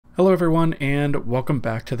Hello everyone, and welcome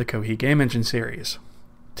back to the Kohi Game Engine series.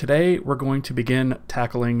 Today we're going to begin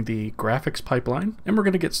tackling the graphics pipeline, and we're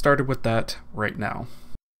going to get started with that right now.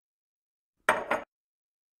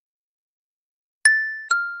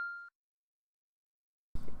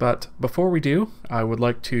 But before we do, I would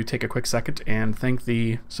like to take a quick second and thank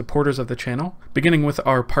the supporters of the channel, beginning with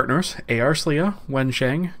our partners, Eearslya,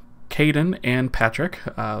 Wensheng, Caden, and Patrick.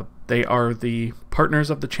 They are the partners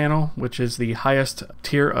of the channel, which is the highest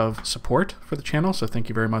tier of support for the channel, so thank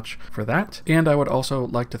you very much for that. And I would also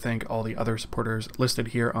like to thank all the other supporters listed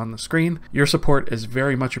here on the screen. Your support is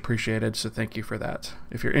very much appreciated, so thank you for that.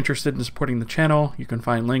 If you're interested in supporting the channel, you can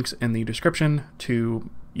find links in the description to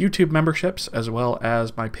YouTube memberships, as well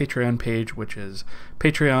as my Patreon page, which is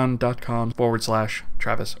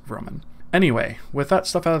patreon.com/Travis Vroman. Anyway, with that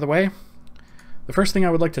stuff out of the way, the first thing I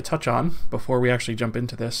would like to touch on before we actually jump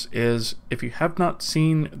into this is, if you have not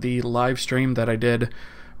seen the live stream that I did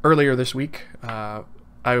earlier this week, I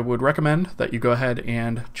would recommend that you go ahead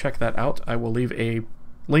and check that out. I will leave a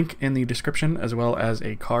link in the description as well as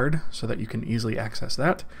a card so that you can easily access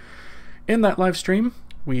that. In that live stream,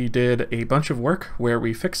 we did a bunch of work where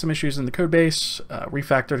we fixed some issues in the codebase,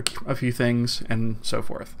 refactored a few things, and so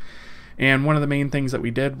forth. And one of the main things that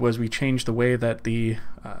we did was we changed the way that the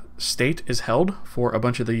state is held for a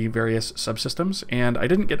bunch of the various subsystems, and I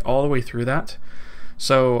didn't get all the way through that.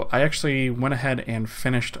 So I actually went ahead and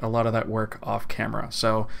finished a lot of that work off camera.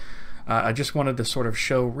 So I just wanted to sort of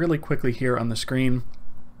show really quickly here on the screen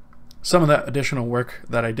some of that additional work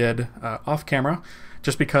that I did off camera,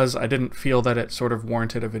 just because I didn't feel that it sort of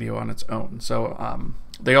warranted a video on its own. So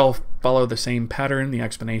they all follow the same pattern. The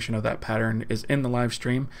explanation of that pattern is in the live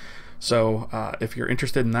stream. So if you're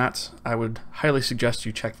interested in that, I would highly suggest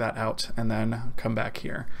you check that out and then come back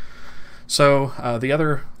here. So the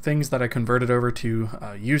other things that I converted over to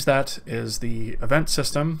use that is the event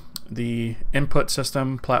system, the input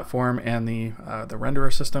system platform, and the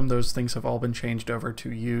renderer system. Those things have all been changed over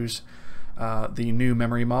to use the new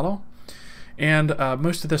memory model. And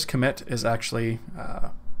most of this commit is actually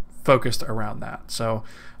focused around that. So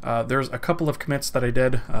there's a couple of commits that I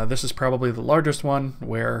did. This is probably the largest one,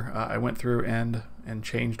 where I went through and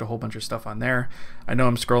changed a whole bunch of stuff on there. I know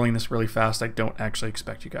I'm scrolling this really fast. I don't actually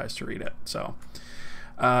expect you guys to read it. So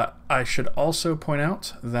I should also point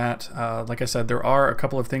out that, like I said, there are a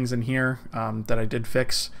couple of things in here that I did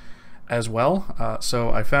fix as well.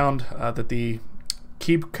 So I found that the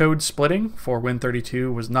key code splitting for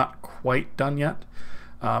Win32 was not quite done yet.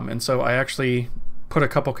 And so I actually put a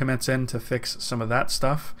couple commits in to fix some of that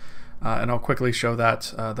stuff, and I'll quickly show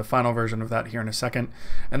that the final version of that here in a second.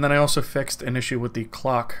 And then I also fixed an issue with the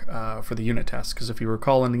clock for the unit tests, because if you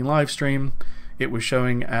recall in the live stream, it was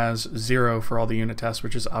showing as 0 for all the unit tests,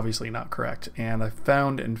 which is obviously not correct, and I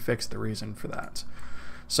found and fixed the reason for that.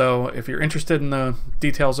 So if you're interested in the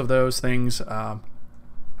details of those things,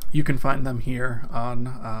 you can find them here on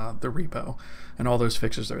the repo, and all those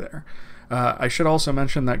fixes are there. I should also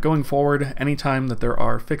mention that going forward, anytime that there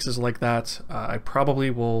are fixes like that, I probably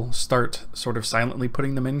will start sort of silently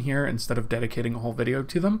putting them in here instead of dedicating a whole video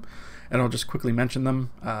to them, and I'll just quickly mention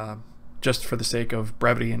them just for the sake of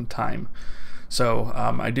brevity and time. So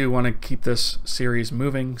I do want to keep this series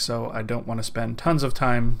moving, so I don't want to spend tons of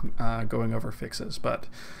time going over fixes. But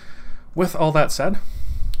with all that said,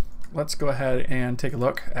 let's go ahead and take a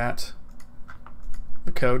look at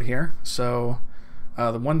the code here. So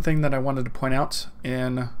the one thing that I wanted to point out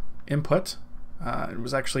in input, it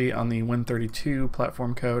was actually on the Win32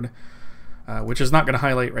 platform code, which is not going to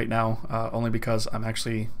highlight right now, only because I'm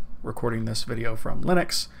actually recording this video from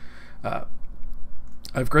Linux.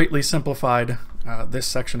 I've greatly simplified this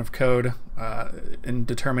section of code in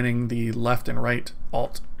determining the left and right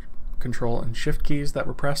Alt, Control, and Shift keys that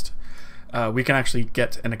were pressed. We can actually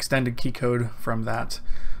get an extended key code from that,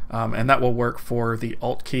 and that will work for the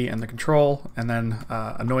Alt key and the Control, and then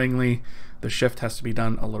annoyingly the Shift has to be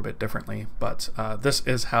done a little bit differently, but this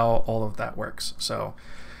is how all of that works. So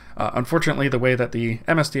unfortunately, the way that the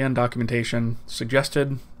MSDN documentation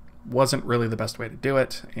suggested wasn't really the best way to do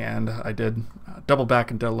it, and I did double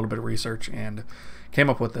back and did a little bit of research and came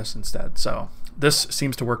up with this instead. So this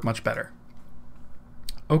seems to work much better.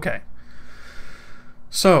 Okay.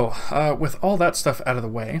 So with all that stuff out of the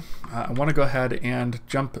way, I want to go ahead and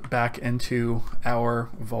jump back into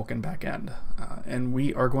our Vulkan backend, and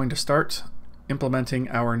we are going to start implementing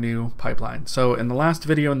our new pipeline. So in the last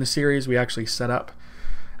video in the series, we actually set up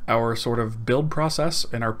our sort of build process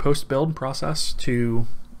and our post-build process to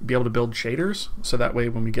be able to build shaders, so that way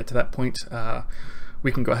when we get to that point,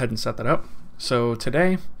 we can go ahead and set that up. So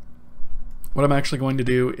today, what I'm actually going to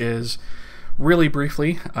do is really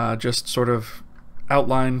briefly just sort of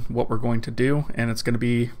outline what we're going to do, and it's going to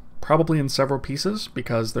be probably in several pieces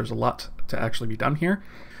because there's a lot to actually be done here.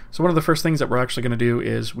 So one of the first things that we're actually going to do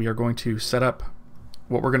is we are going to set up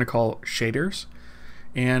what we're going to call shaders.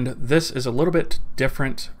 And this is a little bit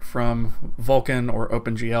different from Vulkan or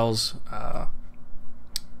OpenGL's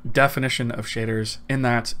definition of shaders in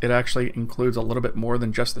that it actually includes a little bit more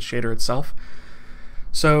than just the shader itself.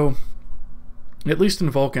 So at least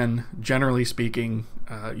in Vulkan, generally speaking,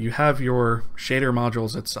 you have your shader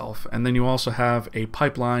modules itself, and then you also have a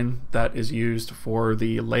pipeline that is used for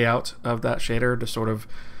the layout of that shader to sort of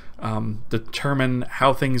determine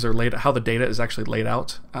how things are laid, how the data is actually laid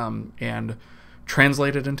out and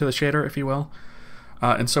translated into the shader, if you will.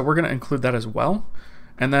 And so we're going to include that as well.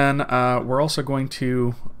 And then we're also going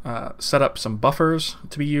to set up some buffers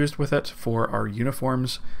to be used with it for our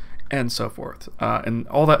uniforms and so forth. And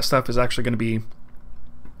all that stuff is actually going to be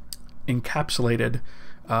encapsulated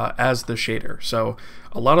as the shader. So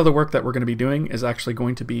a lot of the work that we're going to be doing is actually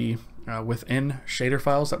going to be within shader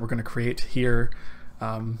files that we're going to create here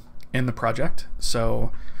in the project.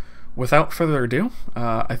 So without further ado,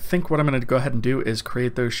 I think what I'm going to go ahead and do is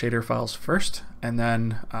create those shader files first, and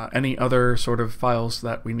then any other sort of files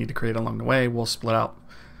that we need to create along the way we'll split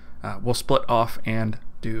off and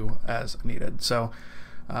do as needed. So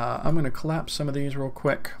I'm going to collapse some of these real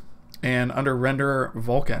quick, and under renderer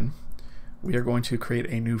Vulkan we are going to create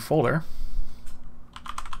a new folder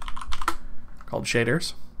called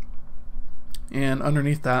shaders, and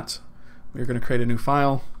underneath that we're going to create a new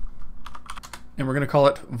file, and we're going to call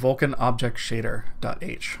it Vulkan Object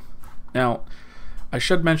Shader.h. Now, I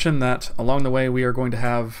should mention that along the way we are going to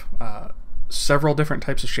have several different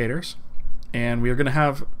types of shaders, and we are going to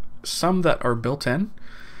have some that are built in,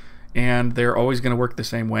 and they're always going to work the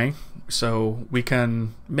same way. So we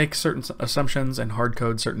can make certain assumptions and hard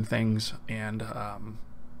code certain things, and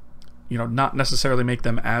you know, not necessarily make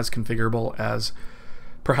them as configurable as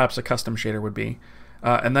perhaps a custom shader would be.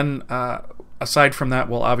 And then aside from that,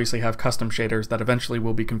 we'll obviously have custom shaders that eventually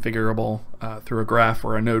will be configurable through a graph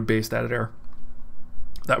or a node-based editor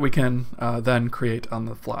that we can then create on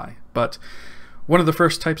the fly. But one of the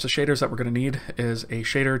first types of shaders that we're going to need is a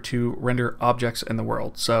shader to render objects in the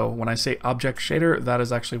world. So when I say object shader, that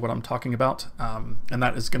is actually what I'm talking about, and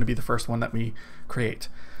that is going to be the first one that we create.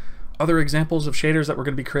 Other examples of shaders that we're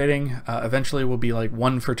going to be creating eventually will be like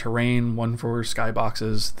one for terrain, one for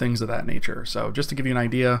skyboxes, things of that nature. So just to give you an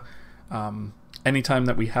idea, anytime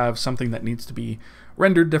that we have something that needs to be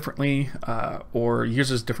rendered differently or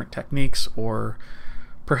uses different techniques or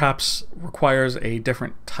perhaps requires a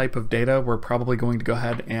different type of data, we're probably going to go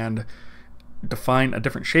ahead and define a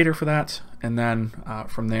different shader for that, and then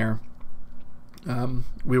from there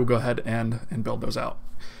we will go ahead and build those out.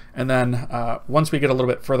 And then once we get a little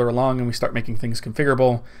bit further along and we start making things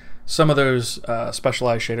configurable, some of those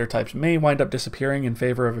specialized shader types may wind up disappearing in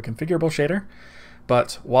favor of a configurable shader.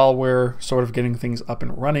 But while we're sort of getting things up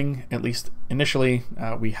and running, at least initially,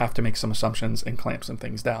 we have to make some assumptions and clamp some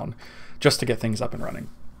things down just to get things up and running.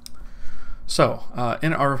 So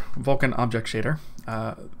in our Vulkan object shader,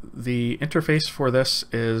 the interface for this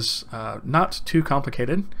is not too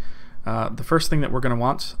complicated. The first thing that we're going to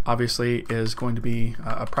want, obviously, is going to be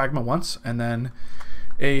a pragma once, and then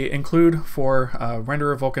a include for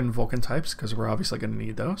renderer Vulkan types, because we're obviously going to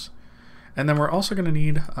need those. And then we're also going to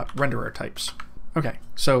need renderer types. Okay,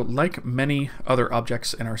 so like many other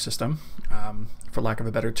objects in our system, for lack of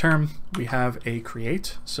a better term, we have a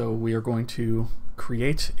create. So we are going to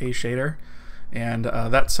create a shader, and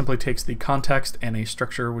that simply takes the context and a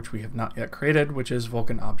structure which we have not yet created, which is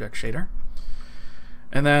Vulkan object shader.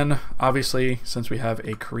 And then obviously, since we have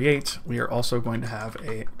a create, we are also going to have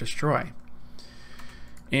a destroy.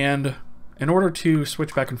 And in order to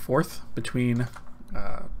switch back and forth between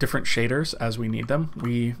different shaders as we need them,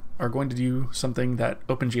 we are going to do something that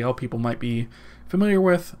OpenGL people might be familiar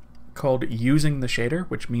with called using the shader,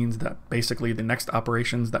 which means that basically the next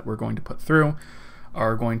operations that we're going to put through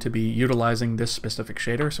are going to be utilizing this specific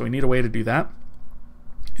shader. So we need a way to do that.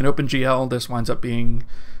 In OpenGL, this winds up being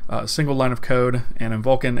a single line of code, and in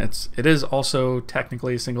Vulkan, it is also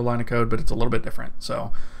technically a single line of code, but it's a little bit different.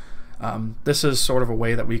 So this is sort of a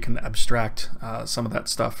way that we can abstract some of that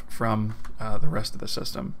stuff from the rest of the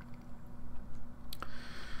system.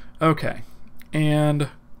 Okay, and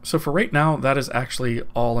so for right now, that is actually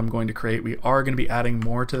all I'm going to create. We are going to be adding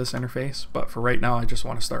more to this interface, but for right now, I just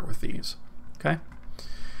want to start with these. Okay.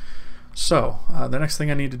 So the next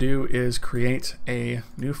thing I need to do is create a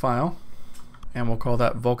new file, and we'll call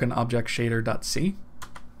that Vulkan Object Shader.c.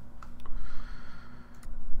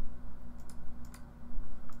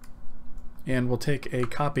 And we'll take a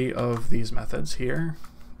copy of these methods here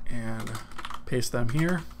and paste them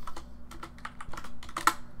here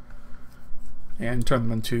and turn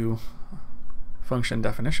them into function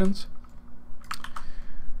definitions.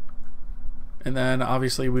 And then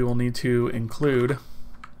obviously we will need to include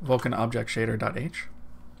Vulkan object shader.h.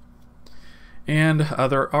 And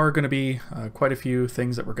there are going to be quite a few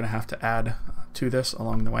things that we're going to have to add to this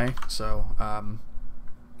along the way. So,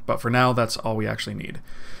 but for now, that's all we actually need.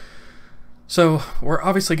 So we're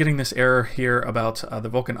obviously getting this error here about the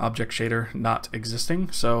Vulkan object shader not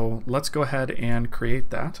existing. So let's go ahead and create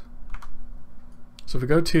that. So if we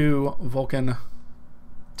go to Vulkan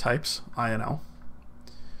types, INL,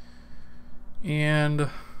 and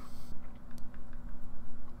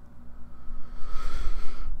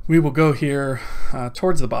we will go here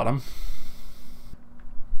towards the bottom,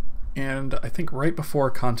 and I think right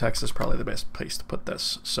before context is probably the best place to put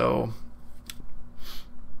this. So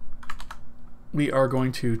we are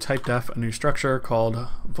going to type def a new structure called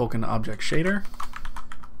Vulkan object shader.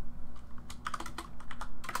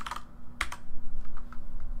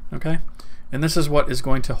 Okay, and this is what is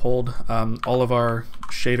going to hold all of our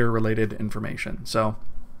shader related information. So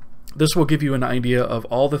this will give you an idea of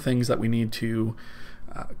all the things that we need to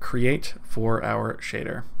create for our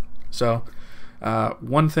shader. So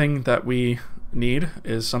one thing that we need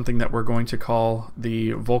is something that we're going to call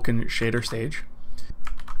the Vulkan shader stage.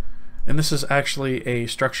 And this is actually a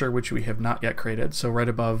structure which we have not yet created. So right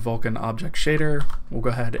above Vulkan object shader, we'll go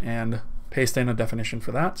ahead and paste in a definition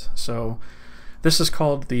for that. So this is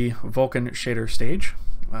called the Vulkan shader stage.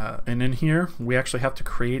 And in here, we actually have to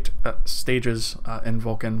create stages in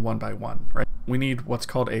Vulkan one by one, right? We need what's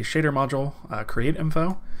called a shader module, create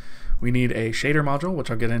info. We need a shader module, which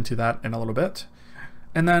I'll get into that in a little bit.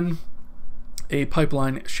 And then a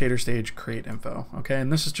pipeline shader stage create info, okay?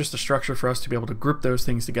 And this is just a structure for us to be able to group those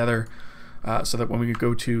things together so that when we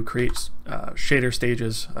go to create shader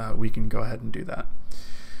stages, we can go ahead and do that.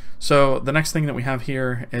 So the next thing that we have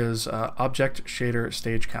here is object shader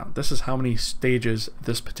stage count. This is how many stages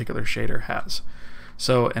this particular shader has.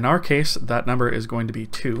 So in our case, that number is going to be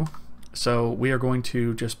 2. So we are going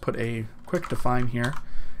to just put a quick define here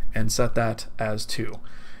and set that as 2.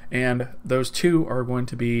 And those 2 are going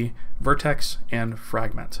to be vertex and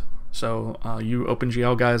fragment. So you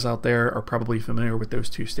OpenGL guys out there are probably familiar with those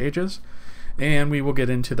 2 stages, and we will get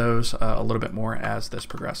into those a little bit more as this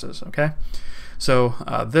progresses, okay? So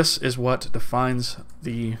this is what defines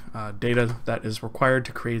the data that is required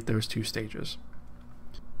to create those 2 stages.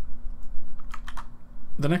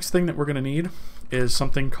 The next thing that we're going to need is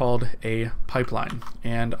something called a pipeline,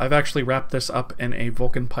 and I've actually wrapped this up in a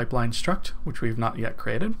Vulkan pipeline struct, which we've not yet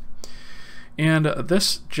created. And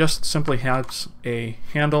this just simply has a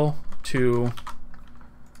handle to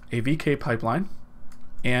a VK pipeline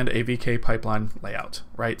and a VK pipeline layout,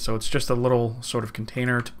 right? So it's just a little sort of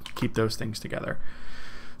container to keep those things together.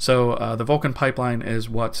 So the Vulkan pipeline is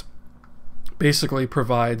what basically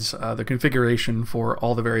provides the configuration for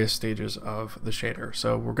all the various stages of the shader.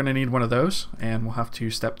 So we're going to need one of those, and we'll have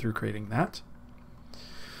to step through creating that.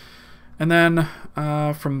 And then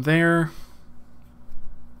from there,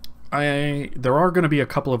 there are going to be a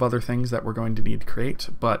couple of other things that we're going to need to create,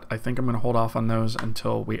 but I think I'm going to hold off on those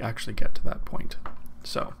until we actually get to that point.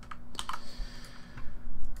 So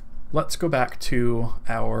let's go back to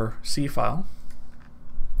our C file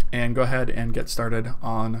and go ahead and get started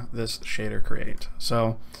on this shader create.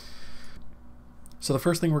 So the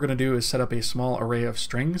first thing we're going to do is set up a small array of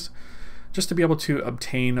strings just to be able to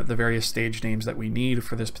obtain the various stage names that we need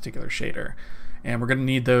for this particular shader. And we're going to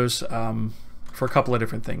need those for a couple of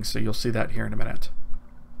different things, so you'll see that here in a minute.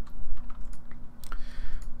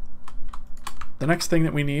 The next thing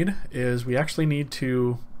that we need is we actually need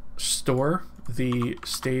to store the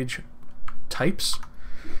stage types,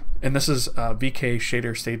 and this is VK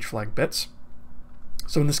shader stage flag bits.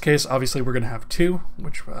 So in this case, obviously we're going to have 2,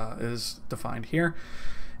 which is defined here.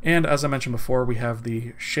 And as I mentioned before, we have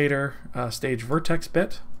the shader stage vertex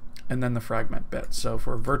bit and then the fragment bit. So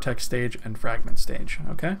for vertex stage and fragment stage,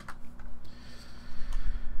 okay?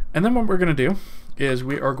 And then what we're going to do is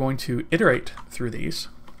we are going to iterate through these,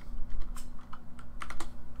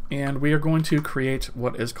 and we are going to create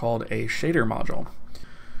what is called a shader module.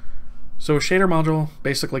 So a shader module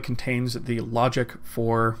basically contains the logic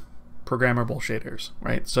for programmable shaders,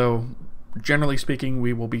 right? So generally speaking,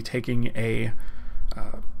 we will be taking a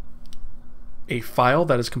file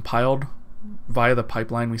that is compiled via the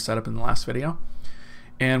pipeline we set up in the last video,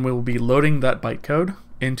 and we will be loading that bytecode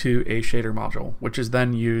into a shader module, which is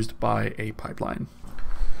then used by a pipeline.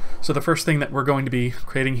 So the first thing that we're going to be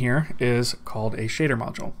creating here is called a shader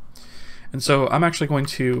module. And so I'm actually going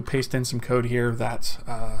to paste in some code here that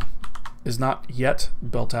is not yet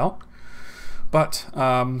built out, But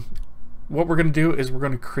what we're going to do is we're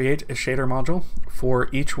going to create a shader module for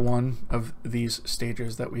each one of these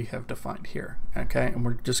stages that we have defined here. Okay, and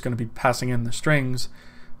we're just going to be passing in the strings,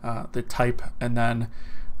 the type, and then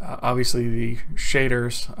obviously the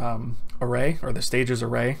shaders array, or the stages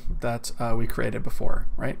array that we created before,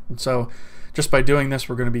 right? And so just by doing this,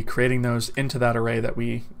 we're going to be creating those into that array that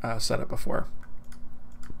we set up before.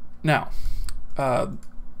 Now,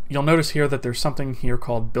 you'll notice here that there's something here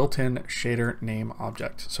called built-in shader name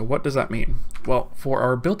object. So what does that mean? Well, for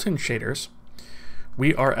our built-in shaders,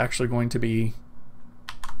 we are actually going to be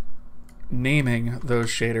naming those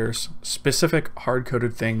shaders specific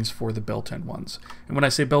hard-coded things for the built-in ones. And when I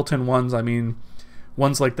say built-in ones, I mean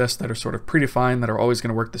ones like this that are sort of predefined, that are always going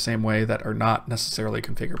to work the same way, that are not necessarily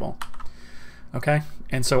configurable. Okay,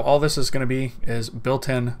 and so all this is going to be is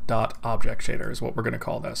built-in.object shader is what we're going to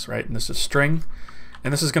call this, right? And this is string.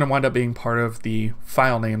 And this is going to wind up being part of the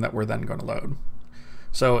file name that we're then going to load.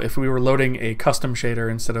 So if we were loading a custom shader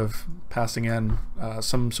instead of passing in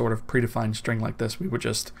some sort of predefined string like this, we would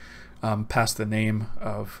just pass the name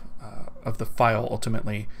of the file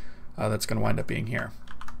ultimately that's going to wind up being here.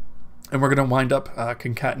 And we're going to wind up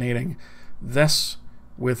concatenating this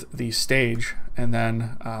with the stage and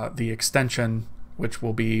then the extension, which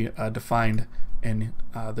will be defined in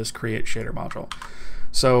this create shader module.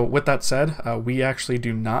 So with that said, we actually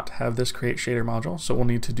do not have this create shader module, so we'll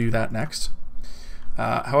need to do that next.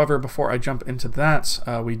 However, before I jump into that,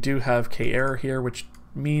 we do have kerr here, which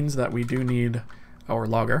means that we do need our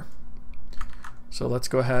logger. So let's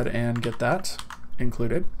go ahead and get that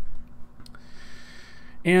included.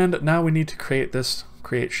 And now we need to create this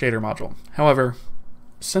create shader module. However,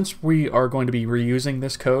 since we are going to be reusing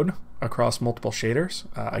this code across multiple shaders,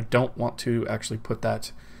 I don't want to actually put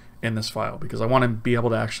that in this file because I want to be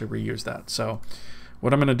able to actually reuse that. So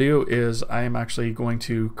what I'm going to do is I am actually going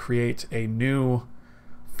to create a new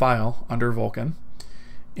file under Vulkan,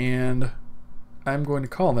 and I'm going to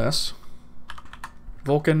call this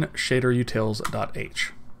Vulkan Shader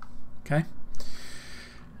Utils.h. Okay,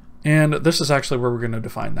 and this is actually where we're going to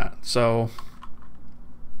define that. So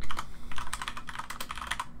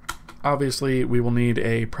obviously we will need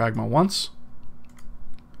a pragma once.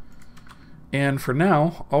 And for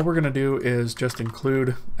now, all we're going to do is just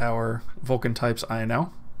include our Vulkan types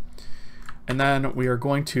INO. And then we are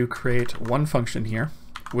going to create one function here,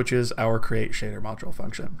 which is our create shader module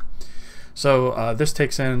function. So this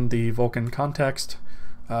takes in the Vulkan context,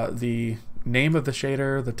 the name of the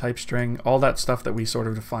shader, the type string, all that stuff that we sort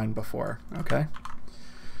of defined before. Okay.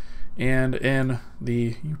 And in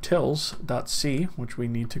the utils.c, which we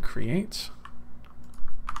need to create,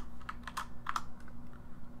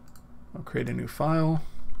 I'll create a new file.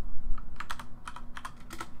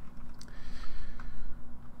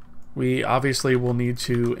 We obviously will need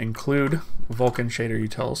to include Vulkan Shader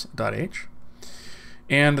Utils.h.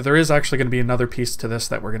 And there is actually going to be another piece to this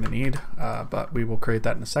that we're going to need, but we will create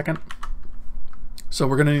that in a second. So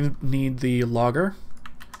we're going to need the logger.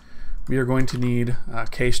 We are going to need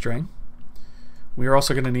kstring. We are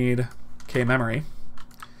also going to need kmemory.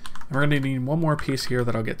 And we're going to need one more piece here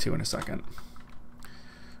that I'll get to in a second.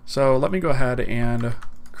 So let me go ahead and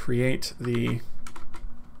create the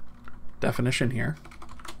definition here,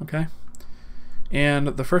 okay? And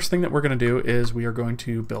the first thing that we're going to do is we are going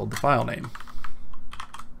to build the file name,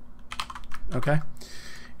 okay?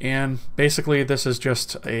 And basically this is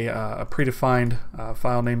just a predefined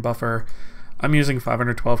file name buffer. I'm using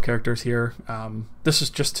 512 characters here. This is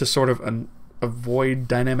just to sort of avoid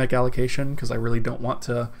dynamic allocation because I really don't want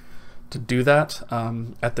to do that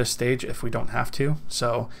at this stage if we don't have to.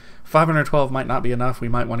 So 512 might not be enough. We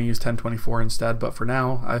might want to use 1024 instead, but for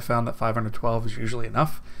now I found that 512 is usually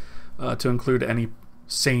enough to include any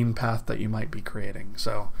sane path that you might be creating.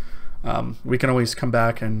 So we can always come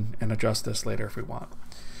back and adjust this later if we want.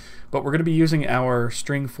 But we're going to be using our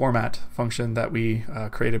string format function that we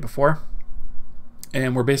created before,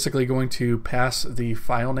 and we're basically going to pass the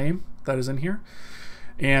file name that is in here.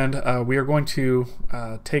 And we are going to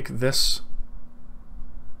take this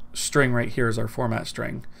string right here as our format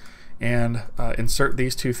string and insert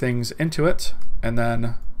these two things into it and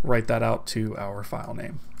then write that out to our file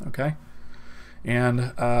name, okay?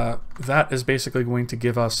 And that is basically going to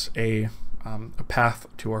give us a path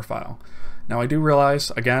to our file. Now I do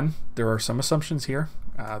realize, again, there are some assumptions here.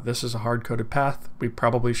 This is a hard-coded path. We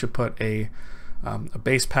probably should put a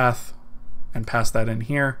base path and pass that in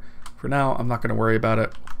here. For now, I'm not going to worry about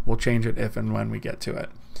it. We'll change it if and when we get to it.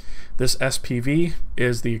 This SPV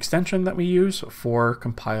is the extension that we use for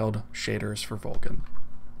compiled shaders for Vulkan.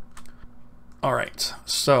 All right,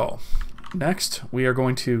 so next we are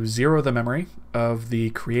going to zero the memory of the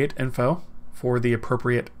create info for the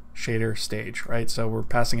appropriate shader stage, right? So we're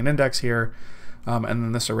passing an index here, and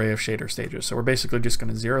then this array of shader stages. So we're basically just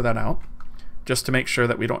going to zero that out, just to make sure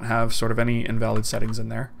that we don't have sort of any invalid settings in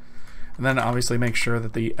there. And then obviously make sure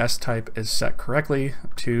that the S type is set correctly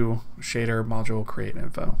to shader module create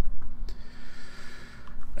info.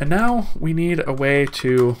 And now we need a way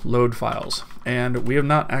to load files, and we have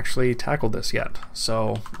not actually tackled this yet.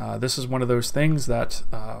 So this is one of those things that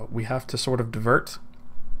we have to sort of divert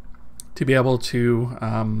to be able to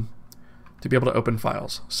open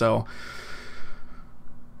files. So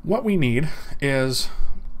what we need is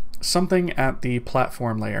something at the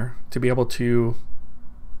platform layer to be able to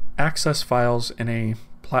access files in a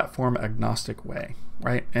platform agnostic way,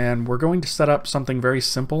 right? And we're going to set up something very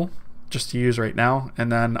simple just to use right now,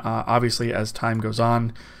 and then obviously as time goes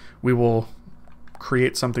on we will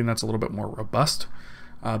create something that's a little bit more robust,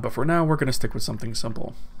 but for now we're going to stick with something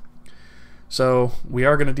simple. So we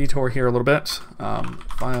are going to detour here a little bit,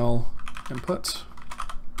 file input,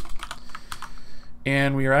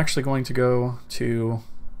 and we are actually going to go to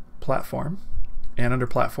platform, and under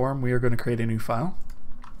platform we are going to create a new file,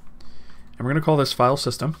 and we're going to call this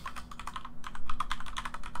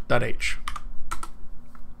filesystem.h.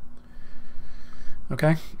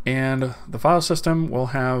 Okay, and the file system will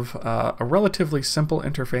have a relatively simple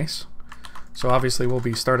interface. So obviously we'll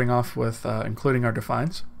be starting off with including our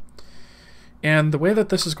defines. And the way that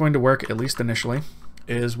this is going to work, at least initially,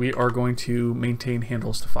 is we are going to maintain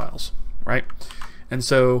handles to files, right? And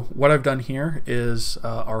so what I've done here is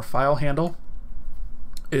our file handle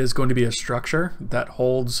is going to be a structure that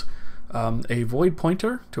holds a void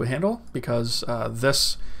pointer to a handle, because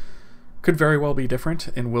this could very well be different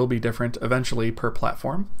and will be different eventually per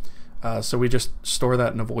platform. So we just store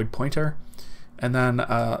that in a void pointer, and then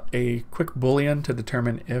a quick boolean to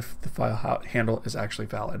determine if the file handle is actually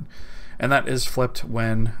valid. And that is flipped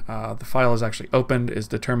when the file is actually opened, is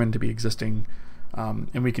determined to be existing,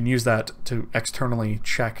 and we can use that to externally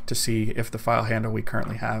check to see if the file handle we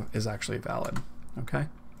currently have is actually valid. Okay.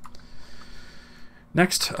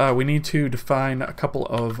 Next, we need to define a couple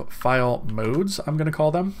of file modes, I'm going to call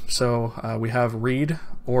them. So we have read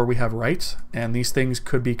or we have write, and these things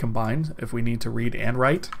could be combined if we need to read and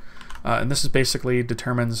write. And this is basically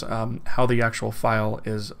determines how the actual file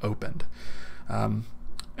is opened.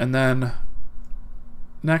 And then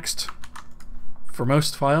next, for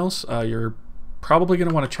most files, you're probably going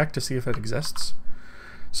to want to check to see if it exists.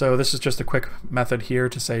 So this is just a quick method here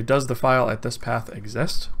to say, does the file at this path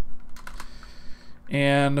exist?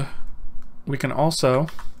 And we can also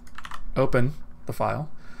open the file.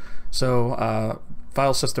 So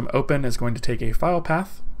file system open is going to take a file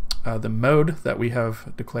path, the mode that we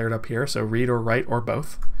have declared up here, so read or write or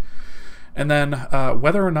both, and then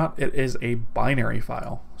whether or not it is a binary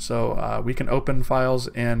file. So we can open files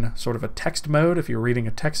in sort of a text mode if you're reading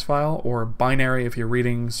a text file, or binary if you're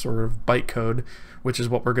reading sort of bytecode, which is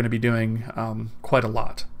what we're going to be doing quite a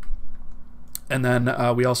lot. And then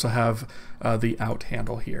we also have the out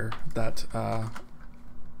handle here that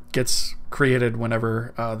gets created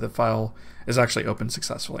whenever the file is actually opened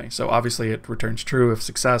successfully. So obviously it returns true if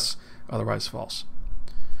success, otherwise false.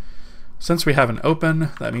 Since we have an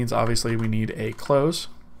open, that means obviously we need a close.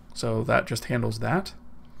 So that just handles that.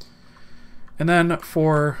 And then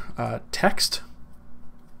for text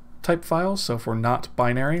type files, so for not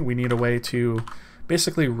binary, we need a way to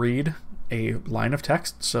basically read a line of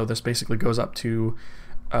text. So this basically goes up to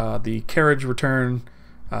the carriage return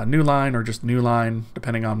new line, or just new line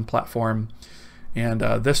depending on platform, and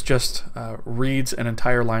this just reads an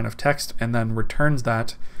entire line of text and then returns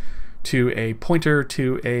that to a pointer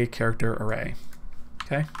to a character array.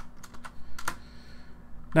 Okay.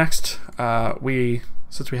 Next,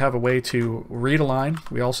 since we have a way to read a line,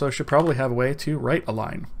 we also should probably have a way to write a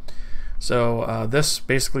line. So this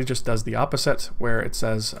basically just does the opposite, where it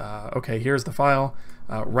says, okay, here's the file,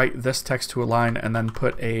 write this text to a line, and then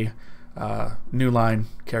put a new line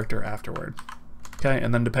character afterward. Okay,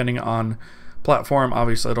 and then depending on platform,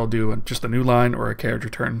 obviously it'll do just a new line or a carriage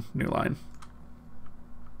return new line.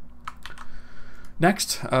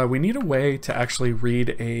 Next, we need a way to actually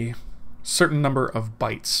read a certain number of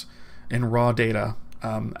bytes in raw data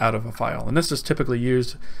out of a file. And this is typically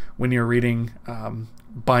used when you're reading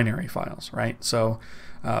binary files, right? So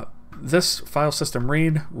this file system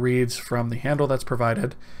read reads from the handle that's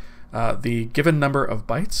provided the given number of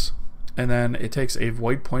bytes, and then it takes a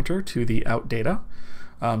void pointer to the out data.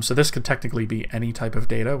 So this could technically be any type of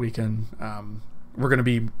data. We can we're going to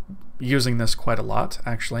be using this quite a lot,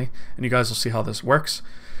 actually, and you guys will see how this works.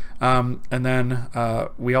 And then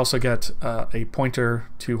we also get a pointer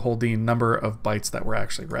to hold the number of bytes that were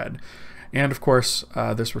actually read. And of course,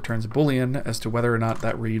 this returns a Boolean as to whether or not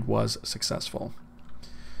that read was successful.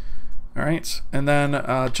 All right, and then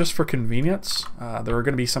just for convenience, there are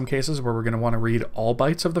going to be some cases where we're going to want to read all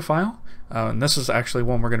bytes of the file, and this is actually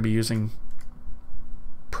one we're going to be using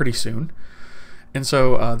pretty soon. And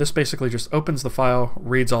so this basically just opens the file,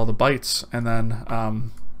 reads all the bytes, and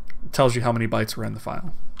then tells you how many bytes were in the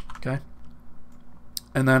file. Okay,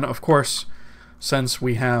 and then of course, since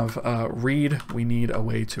we have read, we need a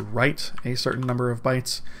way to write a certain number of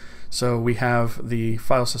bytes. So we have the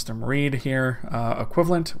file system read here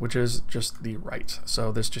equivalent, which is just the write.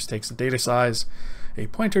 So this just takes the data size, a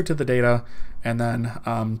pointer to the data, and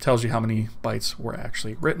then tells you how many bytes were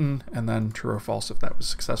actually written, and then true or false if that was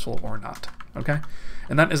successful or not. Okay,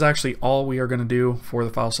 and that is actually all we are going to do for the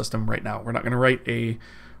file system right now. We're not going to write a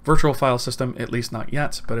virtual file system, at least not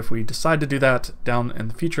yet, but if we decide to do that down in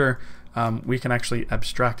the future, we can actually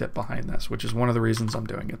abstract it behind this, which is one of the reasons I'm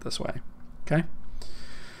doing it this way. Okay.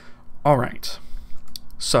 All right,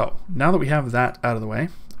 so now that we have that out of the way,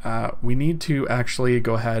 we need to actually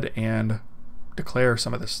go ahead and declare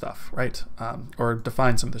some of this stuff, right? Or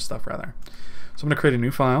define some of this stuff, rather. So I'm going to create a new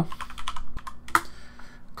file,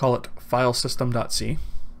 call it filesystem.c,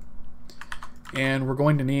 and we're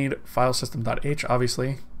going to need filesystem.h,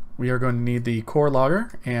 obviously. We are going to need the core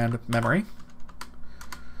logger and memory.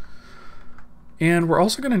 And we're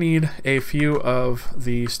also going to need a few of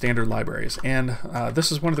the standard libraries. And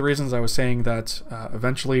this is one of the reasons I was saying that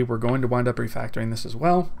eventually we're going to wind up refactoring this as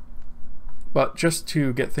well. But just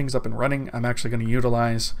to get things up and running, I'm actually going to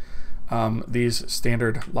utilize these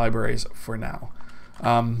standard libraries for now.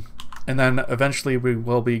 And then eventually we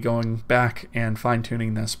will be going back and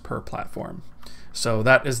fine-tuning this per platform. So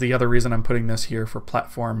that is the other reason I'm putting this here for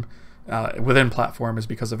platform. Within platform is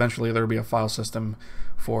because eventually there will be a file system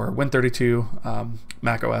for Win32,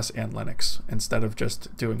 Mac OS, and Linux instead of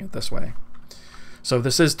just doing it this way. So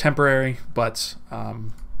this is temporary, but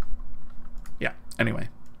yeah, anyway.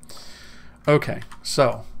 Okay,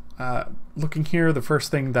 so looking here, the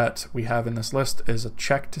first thing that we have in this list is a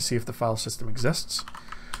check to see if the file system exists.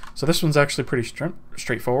 So this one's actually pretty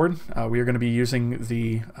straightforward. We are going to be using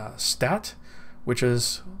the stat, which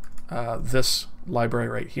is this library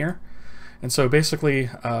right here. And so basically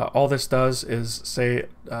all this does is say,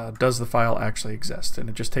 does the file actually exist? And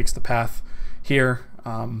it just takes the path here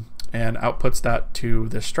and outputs that to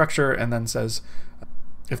this structure and then says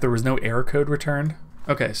if there was no error code returned.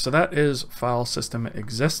 Okay, so that is file system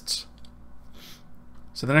exists.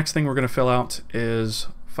 So the next thing we're going to fill out is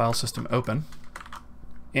file system open.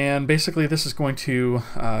 And basically this is going to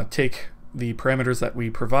take the parameters that we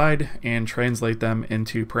provide and translate them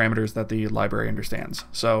into parameters that the library understands.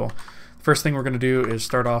 So the first thing we're going to do is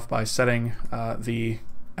start off by setting the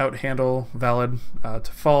out handle valid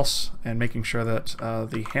to false and making sure that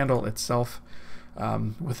the handle itself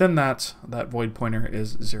within that void pointer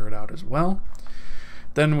is zeroed out as well.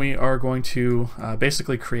 Then we are going to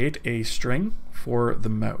basically create a string for the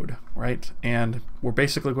mode, right? And we're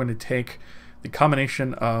basically going to take the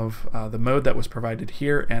combination of the mode that was provided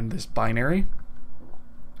here and this binary,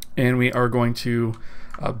 and we are going to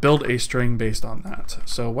build a string based on that.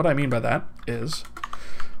 So what I mean by that is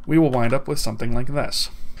we will wind up with something like this.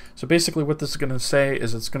 So basically what this is going to say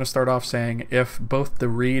is it's going to start off saying if both the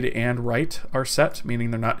read and write are set,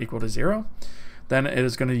 meaning they're not equal to 0, then it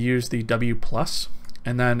is going to use the W plus,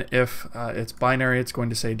 and then if it's binary, it's going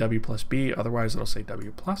to say W plus B, otherwise it'll say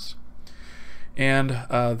W plus. And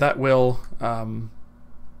that will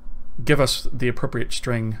give us the appropriate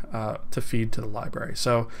string to feed to the library.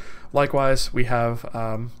 So likewise, we have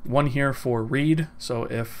one here for read. So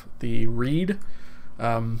if the read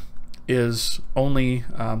is only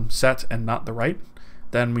set and not the write,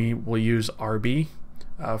 then we will use RB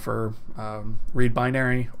for read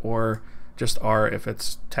binary, or just R if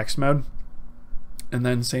it's text mode. And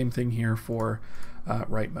then same thing here for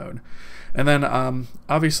write mode. And then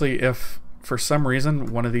obviously if for some reason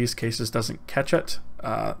one of these cases doesn't catch it,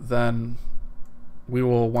 then we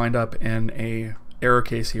will wind up in a error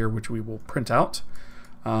case here, which we will print out,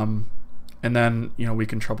 and then we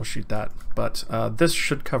can troubleshoot that. But this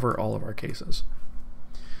should cover all of our cases.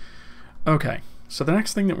 Okay, so the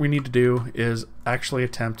next thing that we need to do is actually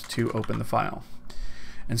attempt to open the file,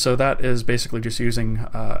 and so that is basically just using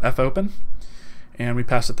fopen. And we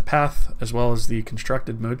pass it the path as well as the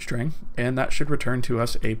constructed mode string, and that should return to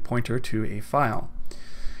us a pointer to a file.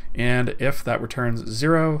 And if that returns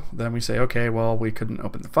 0, then we say, okay, well, we couldn't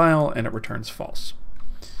open the file, and it returns false.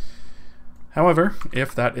 However,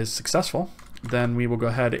 if that is successful, then we will go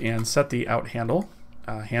ahead and set the out handle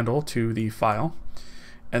to the file,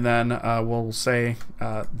 and then we'll say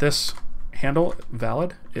this handle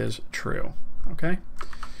valid is true. Okay.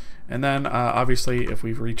 And then obviously if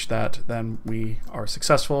we've reached that, then we are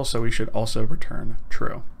successful, so we should also return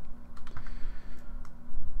true.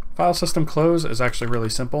 File system close is actually really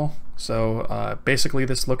simple. So basically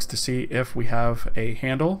this looks to see if we have a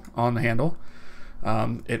handle on the handle.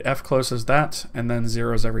 It F closes that and then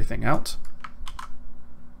zeroes everything out.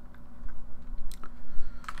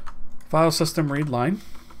 File system read line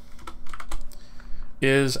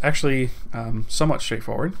is actually somewhat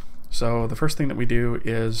straightforward. So the first thing that we do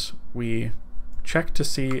is we check to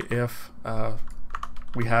see if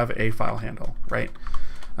we have a file handle, right?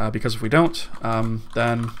 Because if we don't,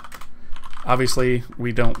 then obviously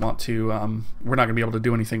we don't want to, we're not going to be able to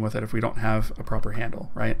do anything with it if we don't have a proper handle,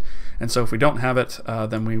 right? And so if we don't have it,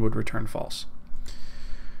 then we would return false.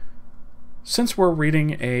 Since we're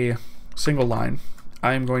reading a single line,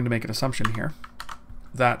 I am going to make an assumption here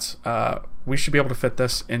that we should be able to fit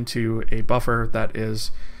this into a buffer that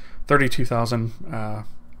is 32,000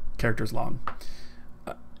 characters long.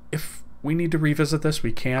 If we need to revisit this,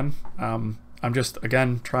 we can. I'm just,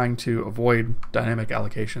 again, trying to avoid dynamic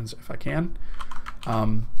allocations if I can.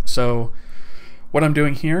 So what I'm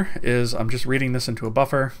doing here is I'm just reading this into a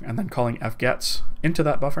buffer and then calling fgets into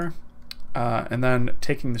that buffer, and then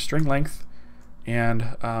taking the string length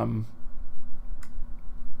and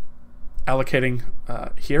allocating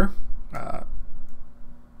here.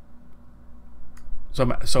 So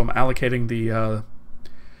I'm allocating the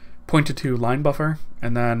pointed to line buffer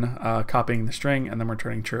and then copying the string and then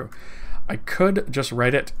returning true. I could just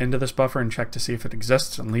write it into this buffer and check to see if it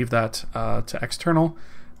exists and leave that to external,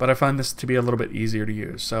 but I find this to be a little bit easier to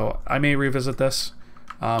use. So I may revisit this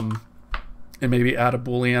and maybe add a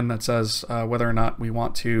Boolean that says whether or not we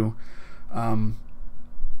want to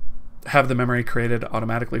have the memory created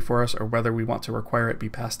automatically for us or whether we want to require it be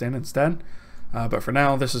passed in instead. But for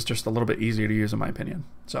now, this is just a little bit easier to use in my opinion.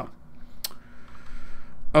 So,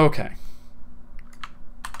 okay.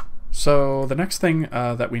 So the next thing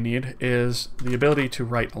that we need is the ability to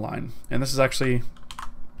write a line. And this is actually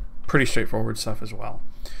pretty straightforward stuff as well.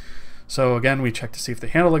 So again, we check to see if the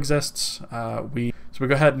handle exists. So we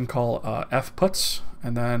go ahead and call fputs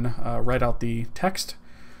and then write out the text.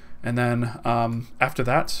 And then after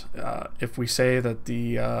that, if we say that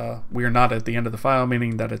we are not at the end of the file,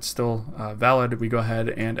 meaning that it's still valid, we go ahead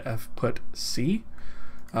and fput c,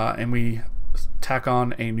 and we tack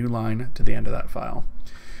on a new line to the end of that file.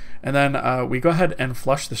 And then we go ahead and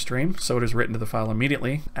flush the stream so it is written to the file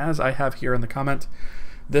immediately. As I have here in the comment,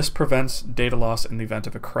 this prevents data loss in the event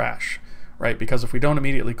of a crash, right? Because if we don't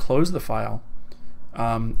immediately close the file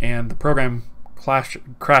and the program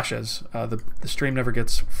crashes, the stream never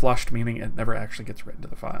gets flushed, meaning it never actually gets written to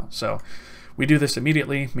the file. So we do this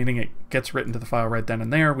immediately, meaning it gets written to the file right then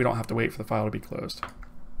and there. We don't have to wait for the file to be closed.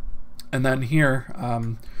 And then here,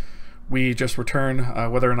 we just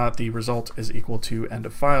return whether or not the result is equal to end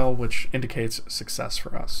of file, which indicates success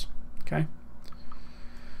for us. Okay.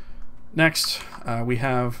 Next, we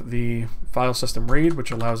have the file system read,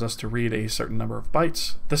 which allows us to read a certain number of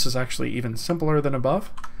bytes. This is actually even simpler than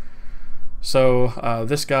above. So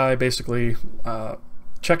this guy basically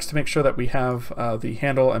checks to make sure that we have the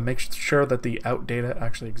handle and makes sure that the out data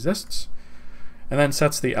actually exists, and then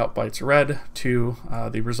sets the out bytes read to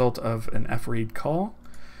the result of an fread call.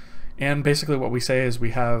 And basically what we say is we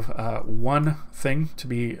have one thing to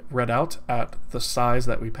be read out at the size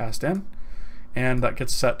that we passed in, and that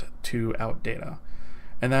gets set to out data.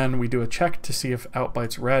 And then we do a check to see if out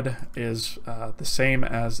bytes read is the same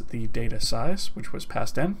as the data size, which was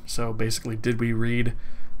passed in. So basically, did we read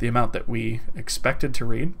the amount that we expected to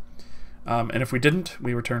read? And if we didn't,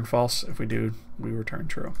 we return false. If we do, we return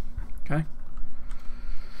true. Okay.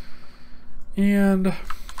 And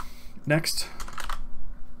next,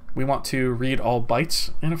 we want to read all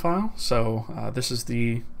bytes in a file. So this is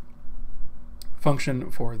the function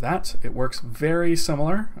for that. It works very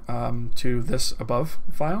similar to this above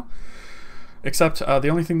file, except the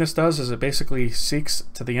only thing this does is it basically seeks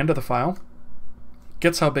to the end of the file,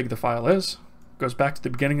 gets how big the file is, goes back to the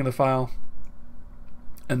beginning of the file,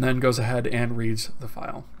 and then goes ahead and reads the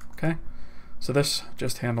file. Okay, so this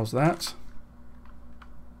just handles that.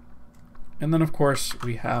 And then of course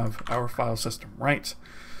we have our file system write,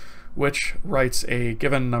 which writes a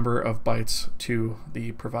given number of bytes to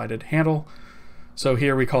the provided handle. So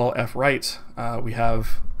here we call fwrite. We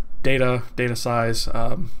have data size.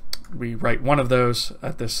 We write one of those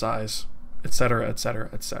at this size, etc., etc.,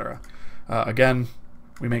 etc. Again,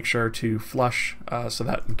 we make sure to flush so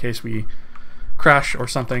that in case we crash or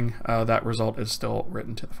something, that result is still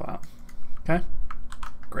written to the file. Okay,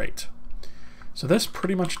 great. So this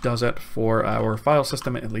pretty much does it for our file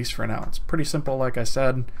system, at least for now. It's pretty simple, like I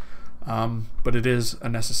said, but it is a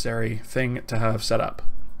necessary thing to have set up.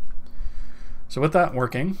 So with that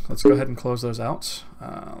working, let's go ahead and close those out.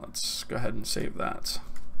 Let's go ahead and save that.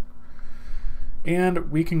 And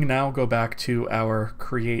we can now go back to our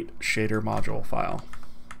create shader module file.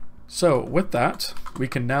 So with that, we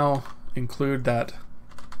can now include that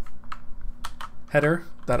header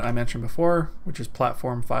that I mentioned before, which is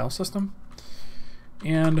platform file system.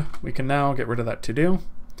 And we can now get rid of that to do,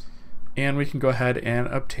 and we can go ahead and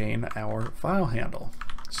obtain our file handle.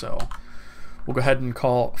 So we'll go ahead and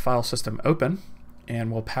call file system open,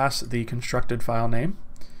 and we'll pass the constructed file name.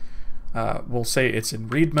 We'll say it's in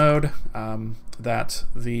read mode, that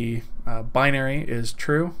the binary is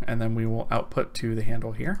true, and then we will output to the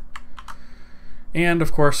handle here. And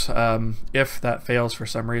of course, if that fails for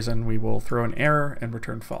some reason, we will throw an error and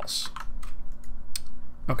return false.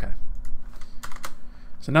 Okay.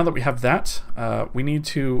 So now that we have that, we need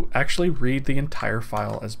to actually read the entire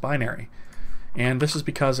file as binary. And this is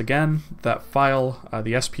because, again, that file,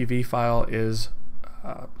 the SPV file, is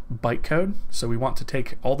bytecode. So we want to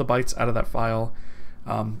take all the bytes out of that file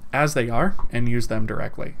as they are and use them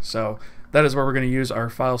directly. So that is where we're going to use our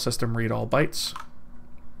file system read all bytes.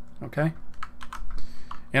 Okay.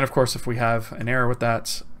 And of course, if we have an error with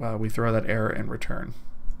that, we throw that error and return.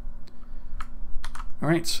 All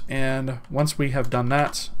right, and once we have done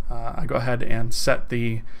that, I go ahead and set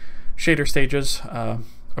the shader stages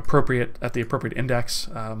appropriate at the appropriate index,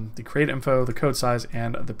 the create info, the code size,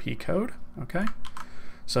 and the p code. Okay,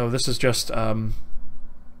 so this is just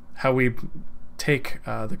how we take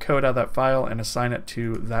the code out of that file and assign it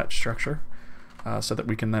to that structure so that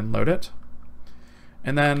we can then load it.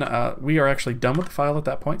 And then we are actually done with the file at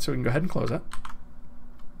that point, so we can go ahead and close it.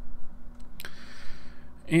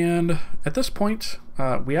 And at this point,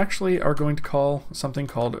 we actually are going to call something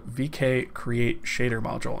called VK create shader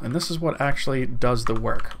module. And this is what actually does the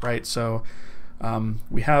work, right? So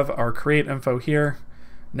we have our create info here.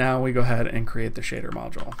 Now we go ahead and create the shader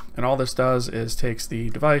module. And all this does is takes the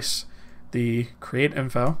device, the create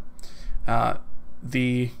info,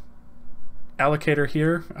 the allocator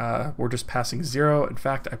here, we're just passing 0. In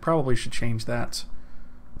fact, I probably should change that.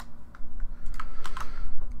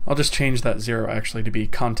 I'll just change that 0 actually to be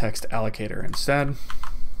context allocator instead,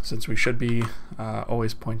 since we should be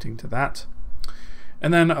always pointing to that.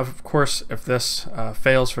 And then, of course, if this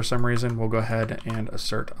fails for some reason, we'll go ahead and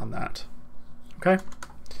assert on that. Okay,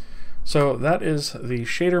 so that is the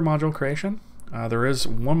shader module creation. There is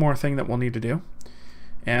one more thing that we'll need to do,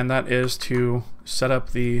 and that is to set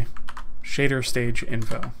up the shader stage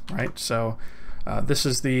info, right? So this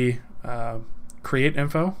is the create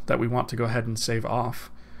info that we want to go ahead and save off.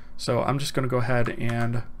 So I'm just going to go ahead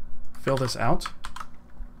and fill this out.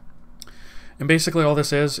 And basically all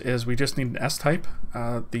this is we just need an S type,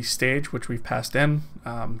 the stage, which we've passed in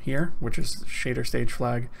here, which is shader stage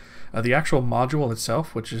flag, the actual module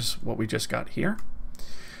itself, which is what we just got here,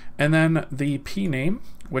 and then the P name,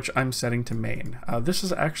 which I'm setting to main. This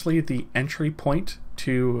is actually the entry point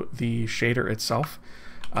to the shader itself,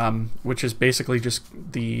 which is basically just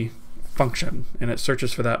the function, and it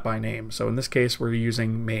searches for that by name. So in this case, we're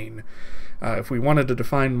using main. If we wanted to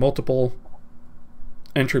define multiple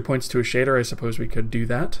entry points to a shader, I suppose we could do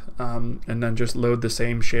that, and then just load the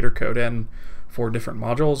same shader code in for different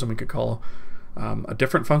modules, and we could call a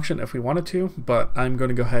different function if we wanted to, but I'm going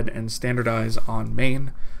to go ahead and standardize on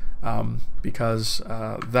main because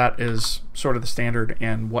that is sort of the standard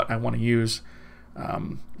and what I want to use.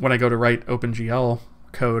 When I go to write OpenGL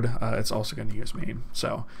code, it's also going to use main.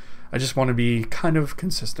 So I just want to be kind of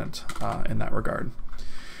consistent in that regard.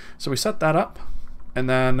 So we set that up, and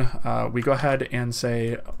then we go ahead and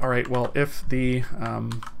say, all right, well, if the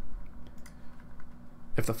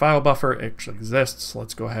file buffer actually exists,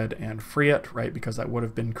 let's go ahead and free it, right? Because that would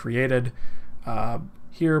have been created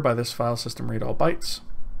here by this file system read all bytes.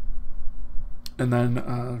 And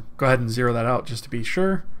then go ahead and 0 that out just to be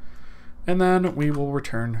sure. And then we will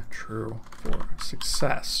return true for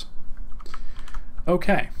success.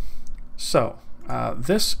 Okay. So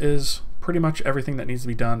this is pretty much everything that needs to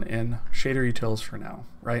be done in shader utils for now,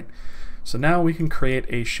 right? So now we can create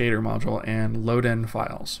a shader module and load in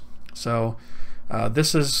files. So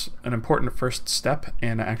this is an important first step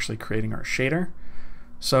in actually creating our shader.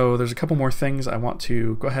 So there's a couple more things I want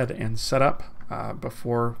to go ahead and set up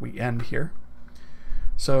before we end here.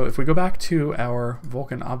 So if we go back to our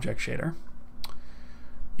Vulkan object shader,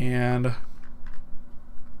 and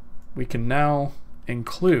we can now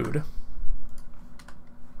include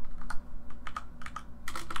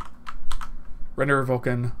render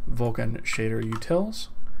Vulkan shader utils,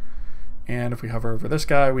 And if we hover over this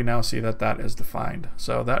guy, we now see that that is defined.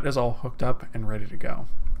 So that is all hooked up and ready to go.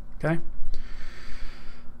 Okay.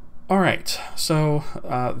 All right, so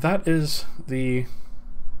that is the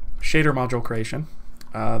shader module creation.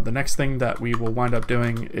 The next thing that we will wind up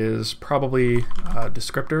doing is probably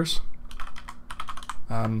descriptors,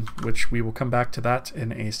 which we will come back to that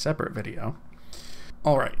in a separate video.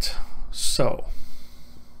 All right, so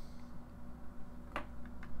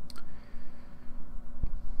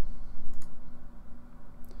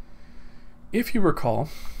if you recall,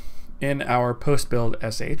 in our post-build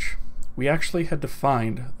sh, we actually had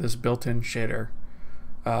defined this built-in shader,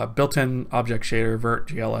 built-in object shader vert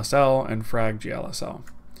GLSL and frag GLSL.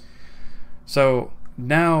 So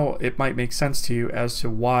now it might make sense to you as to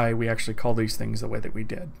why we actually call these things the way that we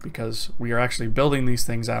did, because we are actually building these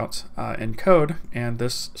things out in code, and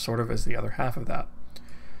this sort of is the other half of that.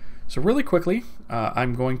 So really quickly,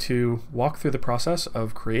 I'm going to walk through the process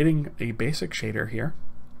of creating a basic shader here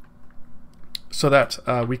so that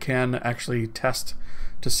we can actually test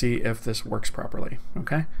to see if this works properly,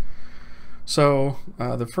 okay? So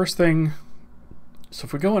the first thing, so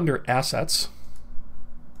if we go under assets,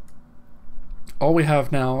 all we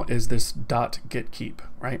have now is this .getKeep,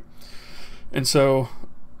 right? And so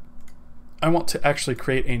I want to actually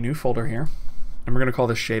create a new folder here, and we're gonna call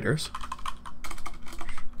this shaders.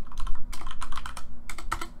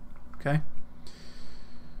 Okay.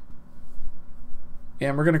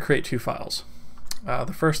 And we're gonna create two files.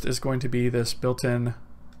 The first is going to be this built-in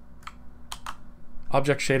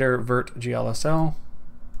object shader vert GLSL.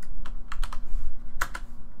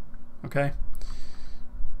 Okay.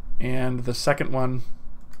 And the second one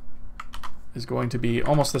is going to be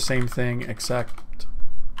almost the same thing, except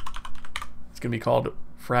it's going to be called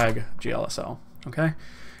frag GLSL. Okay.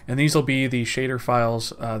 And these will be the shader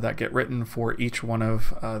files that get written for each one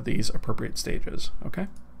of these appropriate stages. Okay.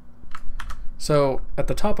 So at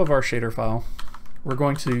the top of our shader file, we're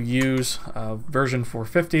going to use version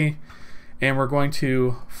 450, and we're going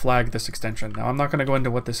to flag this extension. Now I'm not going to go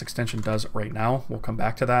into what this extension does right now. We'll come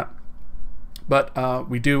back to that. But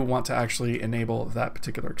we do want to actually enable that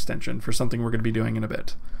particular extension for something we're going to be doing in a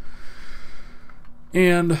bit.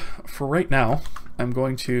 And for right now, I'm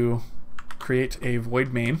going to create a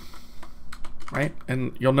void main, right?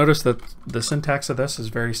 And you'll notice that the syntax of this is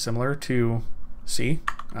very similar to C.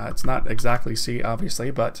 It's not exactly C,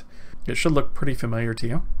 obviously, but it should look pretty familiar to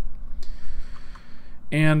you.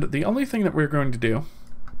 And the only thing that we're going to do,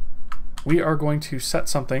 we are going to set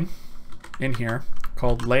something in here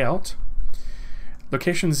called layout,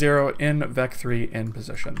 location 0 in vec3 in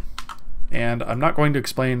position. And I'm not going to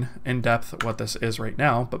explain in depth what this is right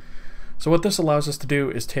now, but so what this allows us to do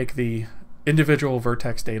is take the individual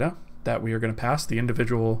vertex data that we are going to pass, the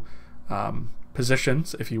individual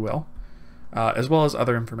positions, if you will, as well as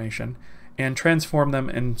other information, and transform them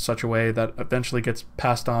in such a way that eventually gets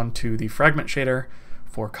passed on to the fragment shader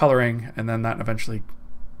for coloring, and then that eventually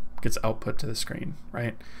gets output to the screen,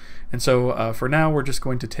 right? And so for now, we're just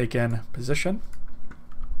going to take in position,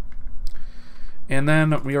 and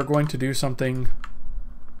then we are going to do something,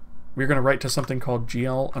 we're going to write to something called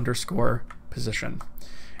GL_position.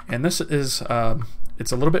 And this is,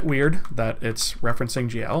 it's a little bit weird that it's referencing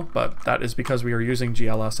GL, but that is because we are using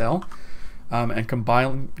GLSL and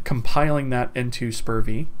compiling that into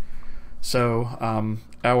SPIR-V. So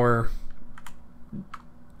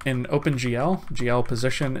in OpenGL, GL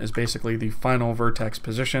position is basically the final vertex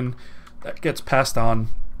position that gets passed on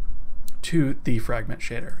to the fragment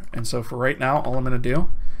shader. And so for right now, all I'm going to do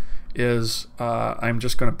is I'm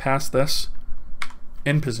just going to pass this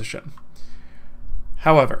in position.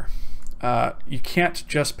 However, you can't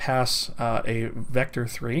just pass a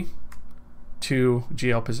vector3 to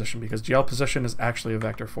GL position, because GL position is actually a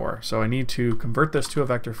vector4. So I need to convert this to a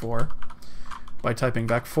vector4 by typing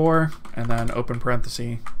vec4 and then open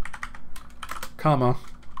parenthesis, comma,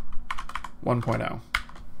 1.0.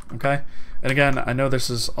 Okay? And again, I know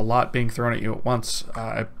this is a lot being thrown at you at once.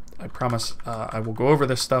 I promise I will go over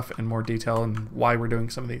this stuff in more detail and why we're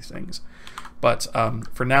doing some of these things. But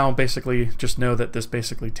for now, basically, just know that this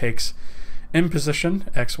basically takes in position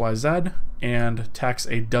x, y, z and tacks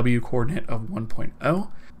a w coordinate of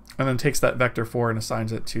 1.0, and then takes that vector4 and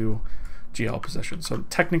assigns it to GL position. So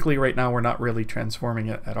technically right now we're not really transforming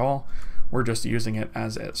it at all. We're just using it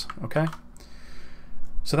as is, okay?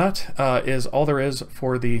 So that is all there is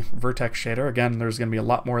for the vertex shader. Again, there's going to be a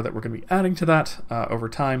lot more that we're going to be adding to that over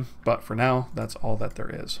time, but for now, that's all that there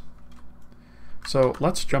is. So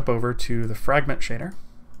let's jump over to the fragment shader.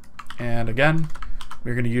 And again,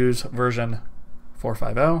 we're going to use version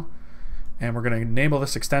 4.5.0, and we're going to enable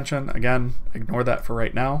this extension. Again, ignore that for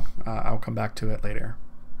right now. I'll come back to it later.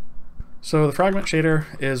 So the fragment shader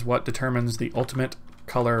is what determines the ultimate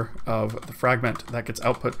color of the fragment that gets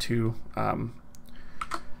output to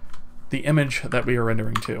the image that we are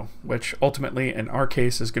rendering to, which ultimately in our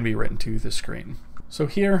case is going to be written to the screen. So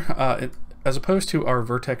here, as opposed to our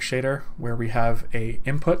vertex shader where we have a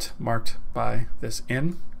input marked by this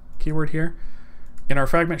in keyword here, in our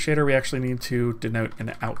fragment shader we actually need to denote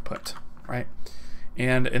an output, right?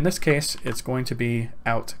 And in this case it's going to be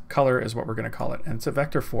out color is what we're going to call it, and it's a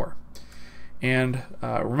vector 4. And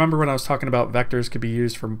remember when I was talking about vectors could be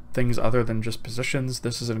used for things other than just positions,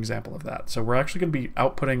 this is an example of that. So we're actually going to be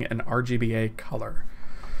outputting an RGBA color.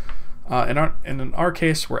 In our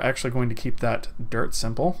case, we're actually going to keep that dirt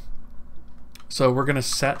simple. So we're going to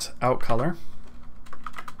set out color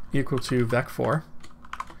equal to vec4,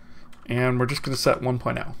 and we're just going to set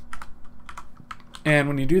 1.0. And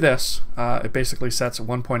when you do this, it basically sets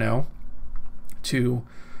 1.0 to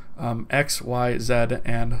X, Y, Z,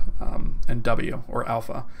 and W, or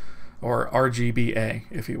alpha, or RGBA,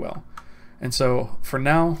 if you will. And so for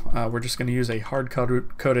now, we're just going to use a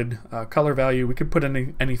hard-coded color value. We could put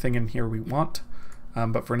anything in here we want,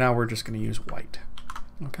 but for now we're just going to use white.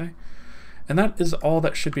 Okay, and that is all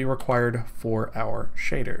that should be required for our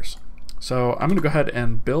shaders. So I'm going to go ahead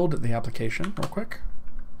and build the application real quick.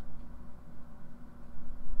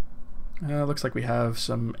 Looks like we have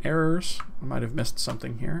some errors. I might have missed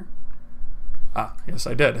something here. Ah, yes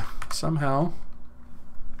I did. Somehow,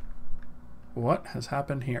 what has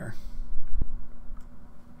happened here?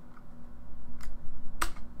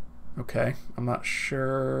 Okay, I'm not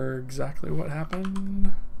sure exactly what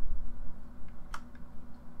happened.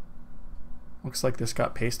 Looks like this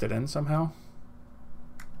got pasted in somehow.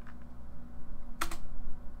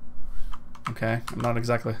 Okay, I'm not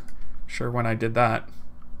exactly sure when I did that.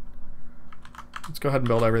 Let's go ahead and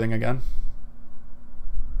build everything again.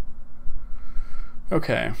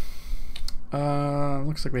 Okay.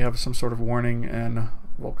 Looks like we have some sort of warning in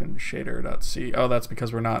Vulkan Shader.c. Oh, that's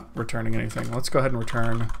because we're not returning anything. Let's go ahead and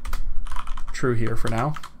return true here for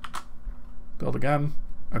now. Build again.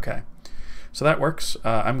 Okay. So that works.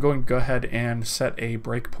 I'm going to go ahead and set a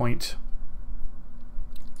breakpoint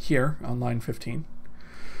here on line 15.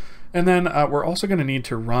 And then we're also going to need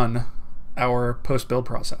to run our post-build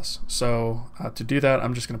process. So to do that,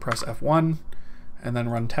 I'm just going to press F1 and then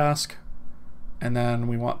run task, and then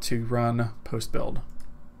we want to run post-build.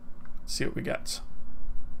 See what we get.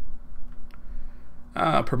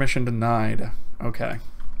 Permission denied. Okay,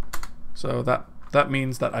 so that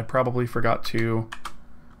means that I probably forgot to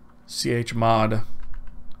chmod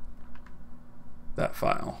that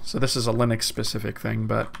file. So this is a Linux specific thing,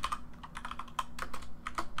 but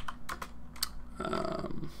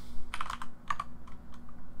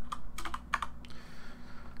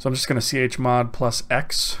so I'm just going to chmod plus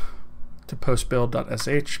x to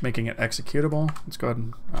postbuild.sh, making it executable. Let's go ahead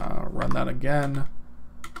and run that again.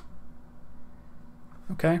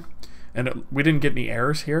 Okay, and we didn't get any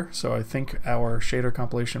errors here, so I think our shader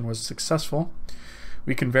compilation was successful.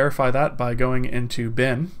 We can verify that by going into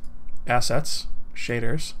bin, assets,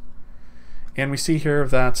 shaders, and we see here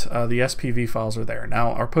that the SPV files are there.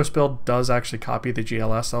 Now our postbuild does actually copy the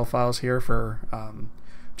GLSL files here for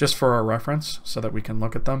just for our reference so that we can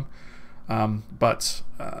look at them.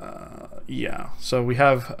 Yeah, so we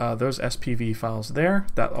have those SPV files there.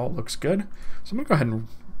 That all looks good. So I'm going to go ahead and,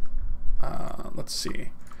 let's see.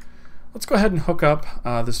 Let's go ahead and hook up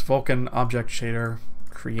this Vulkan object shader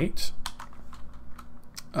create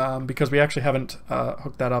because we actually haven't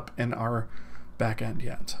hooked that up in our backend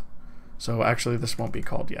yet. So actually this won't be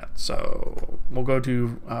called yet. So we'll go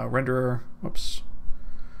to renderer, whoops.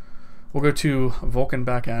 We'll go to Vulkan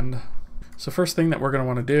backend. So first thing that we're going to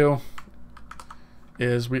want to do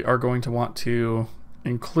is we are going to want to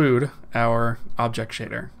include our object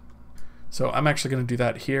shader. So I'm actually going to do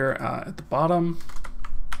that here at the bottom,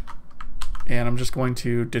 and I'm just going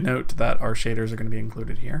to denote that our shaders are going to be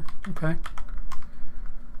included here. Okay.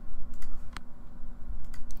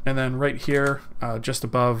 And then right here, just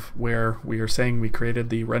above where we are saying we created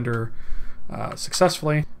the render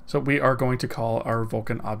successfully, so we are going to call our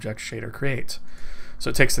Vulkan object shader create. So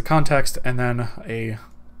it takes the context and then a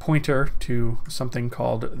pointer to something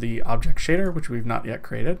called the object shader, which we've not yet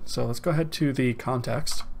created. So let's go ahead to the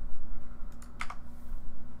context,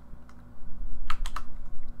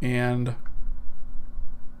 and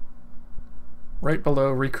right below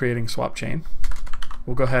recreating swap chain,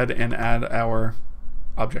 we'll go ahead and add our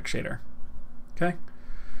object shader. Okay,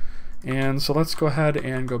 and so let's go ahead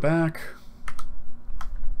and go back,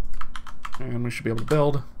 and we should be able to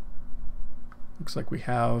build. Looks like we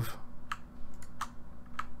have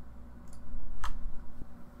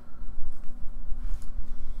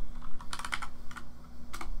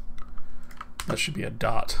That should be a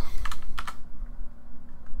dot.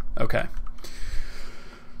 Okay.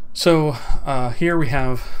 So here we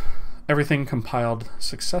have everything compiled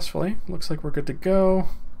successfully. Looks like we're good to go.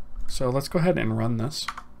 So let's go ahead and run this.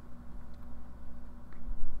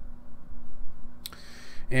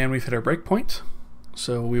 And we've hit our breakpoint.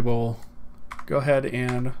 So we will go ahead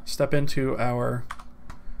and step into our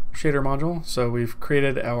shader module. So we've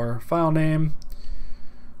created our file name,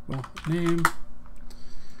 and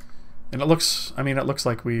it looks, I mean, it looks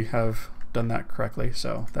like we have done that correctly,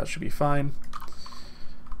 so that should be fine.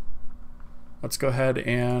 Let's go ahead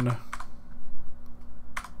and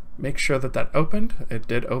make sure that that opened. It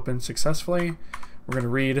did open successfully. We're going to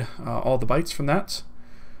read all the bytes from that.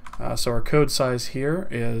 So our code size here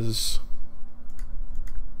is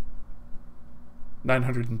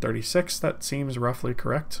 936. That seems roughly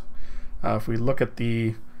correct. If we look at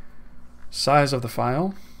the size of the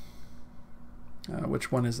file,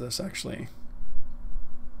 which one is this actually?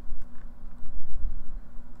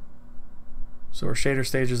 So our shader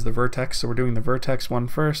stage is the vertex, so we're doing the vertex one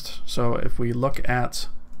first. So if we look at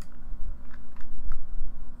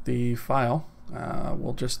the file,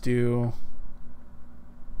 we'll just do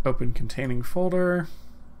open containing folder.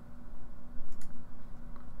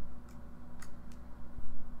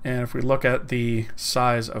 And if we look at the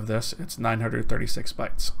size of this, it's 936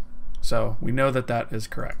 bytes. So we know that that is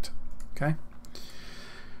correct. Okay.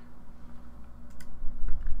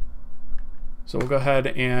 So we'll go ahead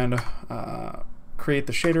and create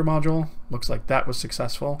the shader module. Looks like that was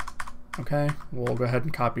successful. Okay, we'll go ahead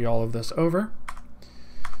and copy all of this over.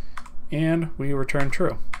 And we return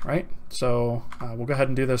true, right? So we'll go ahead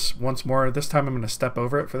and do this once more. This time I'm going to step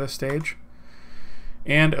over it for this stage.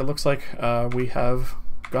 And it looks like we have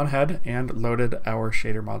gone ahead and loaded our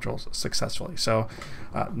shader modules successfully. So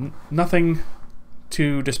nothing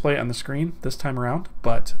to display on the screen this time around,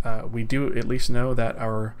 but we do at least know that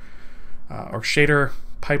our shader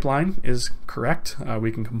pipeline is correct.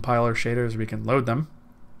 We can compile our shaders, we can load them.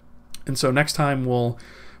 And so next time we'll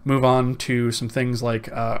move on to some things like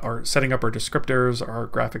our setting up our descriptors, our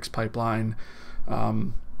graphics pipeline,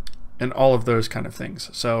 and all of those kind of things.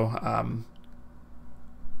 So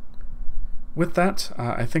with that,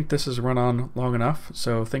 I think this has run on long enough.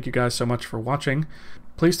 So thank you guys so much for watching.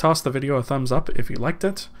 Please toss the video a thumbs up if you liked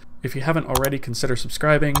it. If you haven't already, consider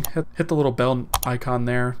subscribing. Hit the little bell icon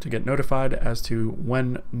there to get notified as to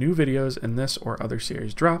when new videos in this or other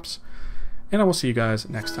series drops. And I will see you guys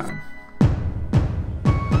next time.